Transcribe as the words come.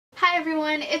Hi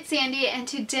everyone, it's Sandy, and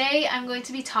today I'm going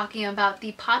to be talking about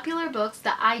the popular books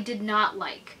that I did not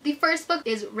like. The first book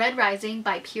is Red Rising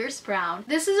by Pierce Brown.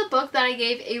 This is a book that I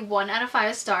gave a 1 out of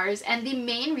 5 stars, and the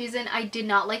main reason I did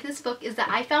not like this book is that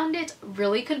I found it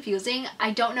really confusing.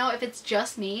 I don't know if it's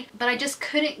just me, but I just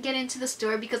couldn't get into the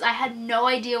story because I had no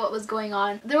idea what was going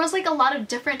on. There was like a lot of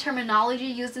different terminology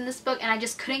used in this book and I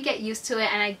just couldn't get used to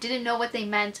it and I didn't know what they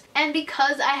meant. And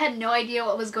because I had no idea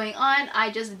what was going on, I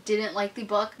just didn't like the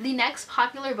book. The next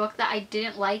popular book that I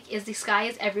didn't like is The Sky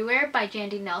is Everywhere by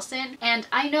Jandy Nelson, and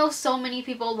I know so many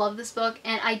people love this book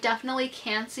and I definitely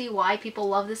can see why people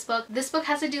love this book. This book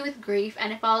has to do with grief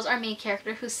and it follows our main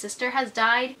character whose sister has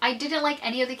died. I didn't like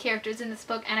any of the characters in this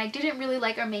book and I didn't really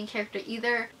like our main character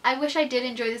either. I wish I did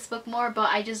enjoy this book more, but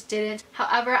I just didn't.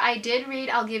 However, I did read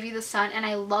I'll Give You the Sun and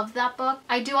I loved that book.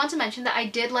 I do want to mention that I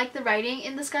did like the writing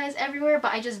in The Sky is Everywhere,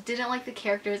 but I just didn't like the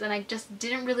characters and I just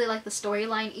didn't really like the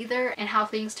storyline either and how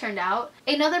things turned out.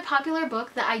 Another popular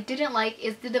book that I didn't like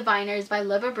is The Diviners by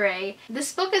Liva Bray.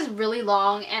 This book is really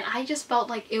long and I just felt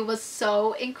like it was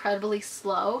so incredibly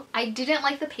slow. I didn't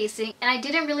like the pacing and I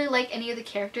didn't really like any of the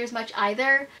characters much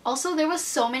either. Also, there was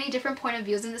so many different point of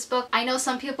views in this book. I know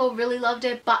some people really loved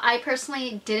it, but I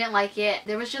personally didn't like it.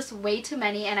 There was just way too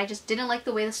many and I just didn't like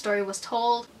the way the story was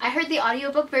told. I heard the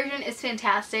audiobook version is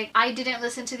fantastic. I didn't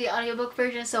listen to the audiobook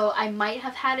version, so I might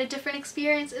have had a different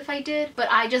experience if I did, but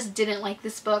I just didn't like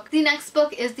this book. The next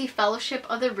book is The Fellowship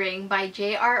of the Ring by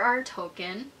J.R.R.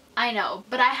 Tolkien. I know,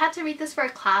 but I had to read this for a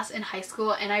class in high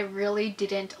school and I really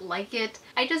didn't like it.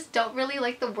 I just don't really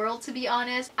like the world, to be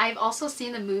honest. I've also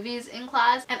seen the movies in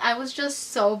class and I was just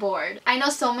so bored. I know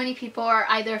so many people are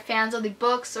either fans of the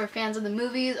books or fans of the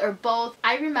movies or both.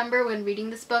 I remember when reading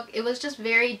this book, it was just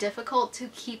very difficult to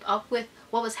keep up with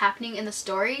what was happening in the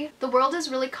story. The world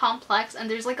is really complex and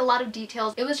there's like a lot of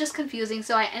details. It was just confusing,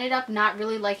 so I ended up not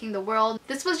really liking the world.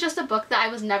 This was just a book that I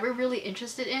was never really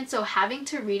interested in, so having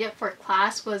to read it for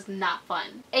class was not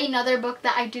fun. Another book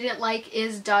that I didn't like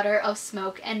is Daughter of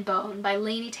Smoke and Bone by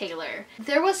Laini Taylor.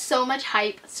 There was so much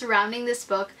hype surrounding this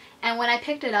book, and when I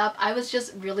picked it up, I was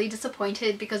just really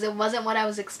disappointed because it wasn't what I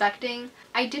was expecting.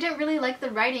 I didn't really like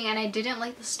the writing and I didn't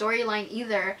like the storyline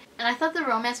either. And I thought the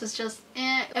romance was just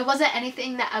eh. It wasn't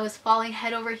anything that I was falling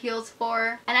head over heels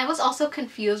for. And I was also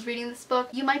confused reading this book.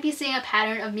 You might be seeing a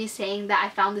pattern of me saying that I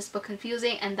found this book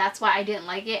confusing and that's why I didn't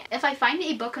like it. If I find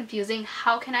a book confusing,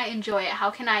 how can I enjoy it?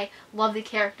 How can I love the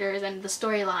characters and the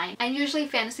storyline? And usually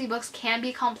fantasy books can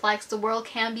be complex, the world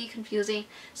can be confusing.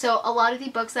 So a lot of the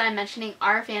books that I'm mentioning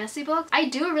are fantasy books. I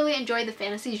do really enjoy the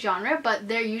fantasy genre, but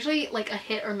they're usually like a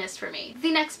hit or miss for me.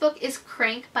 The next book is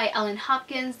Crank by Ellen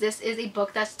Hopkins. This is a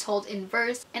book that's told in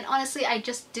verse, and honestly I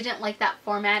just didn't like that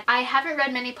format. I haven't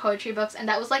read many poetry books and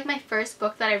that was like my first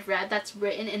book that I've read that's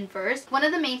written in verse. One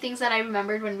of the main things that I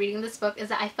remembered when reading this book is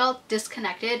that I felt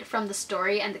disconnected from the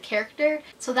story and the character,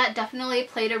 so that definitely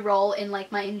played a role in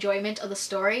like my enjoyment of the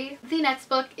story. The next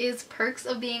book is Perks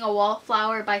of Being a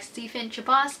Wallflower by Stephen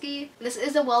Chbosky. This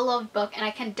is a well-loved book and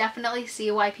I can definitely see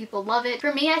why people love it.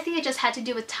 For me, I think it just had to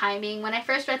do with timing. When I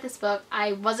first read this book,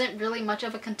 I wasn't really much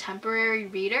of a contemporary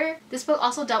reader. This book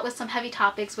also dealt with some heavy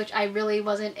topics which I really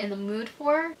wasn't in the mood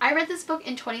for. I read this book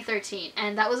in 2013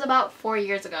 and that was about 4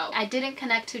 years ago. I didn't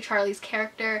connect to Charlie's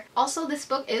character. Also, this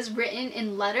book is written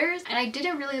in letters and I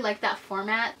didn't really like that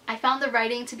format. I found the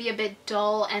writing to be a bit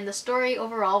dull and the story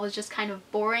overall was just kind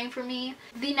of boring for me.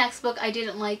 The next book I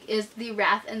didn't like is The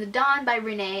Wrath and the Dawn by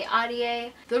Renee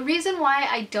Ahdieh. The reason why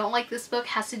I don't like this book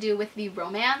has to do with the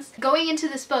romance. Going into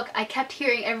this book, I kept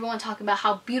hearing everyone talk about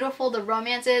how beautiful the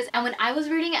romance is, and when I was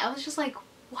reading it, I was just like,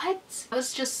 what? I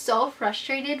was just so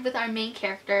frustrated with our main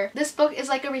character. This book is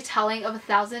like a retelling of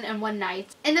 1001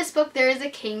 Nights. In this book, there is a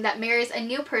king that marries a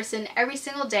new person every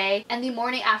single day, and the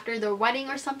morning after their wedding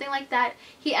or something like that,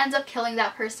 he ends up killing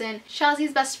that person.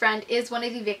 Shazi's best friend is one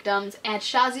of the victims, and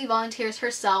Shazi volunteers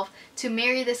herself to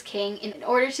marry this king in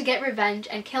order to get revenge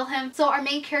and kill him. So our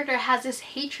main character has this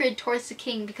hatred towards the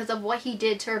king because of what he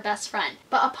did to her best friend.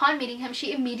 But upon meeting him,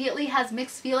 she immediately has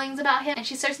mixed feelings about him and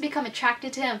she starts to become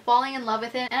attracted to him, falling in love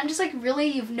with him. And I'm just like, really?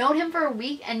 You've known him for a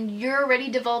week and you're already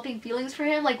developing feelings for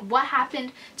him? Like, what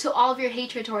happened to all of your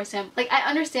hatred towards him? Like, I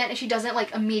understand if she doesn't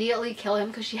like immediately kill him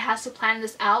because she has to plan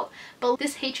this out, but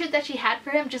this hatred that she had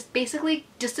for him just basically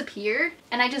disappeared,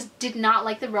 and I just did not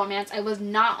like the romance. I was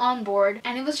not on board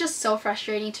and it was just so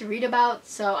frustrating to read about,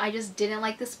 so I just didn't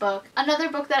like this book. Another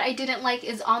book that I didn't like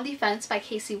is On the Fence by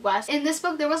Casey West. In this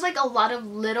book, there was like a lot of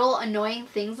little annoying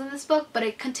things in this book, but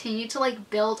it continued to like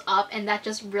build up and that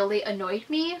just really annoyed me.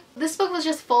 me. This book was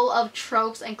just full of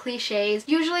tropes and cliches.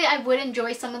 Usually I would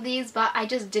enjoy some of these, but I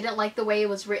just didn't like the way it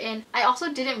was written. I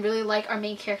also didn't really like our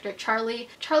main character, Charlie.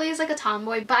 Charlie is like a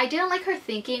tomboy, but I didn't like her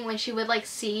thinking when she would like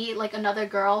see like another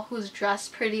girl who's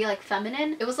dressed pretty like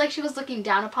feminine. It was like she was looking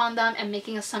down upon them and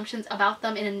making assumptions about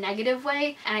them in a negative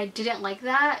way, and I didn't like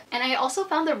that. And I also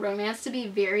found the romance to be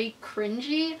very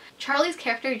cringy. Charlie's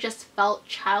character just felt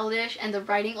childish, and the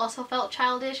writing also felt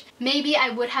childish. Maybe I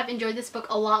would have enjoyed this book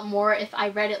a lot more if I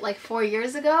read it like 4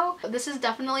 years ago. This is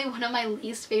definitely one of my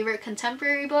least favorite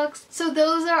contemporary books. So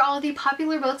those are all the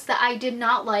popular books that I did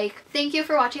not like. Thank you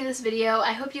for watching this video.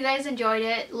 I hope you guys enjoyed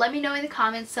it. Let me know in the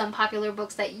comments some popular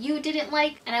books that you didn't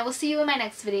like, and I will see you in my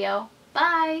next video.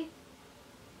 Bye!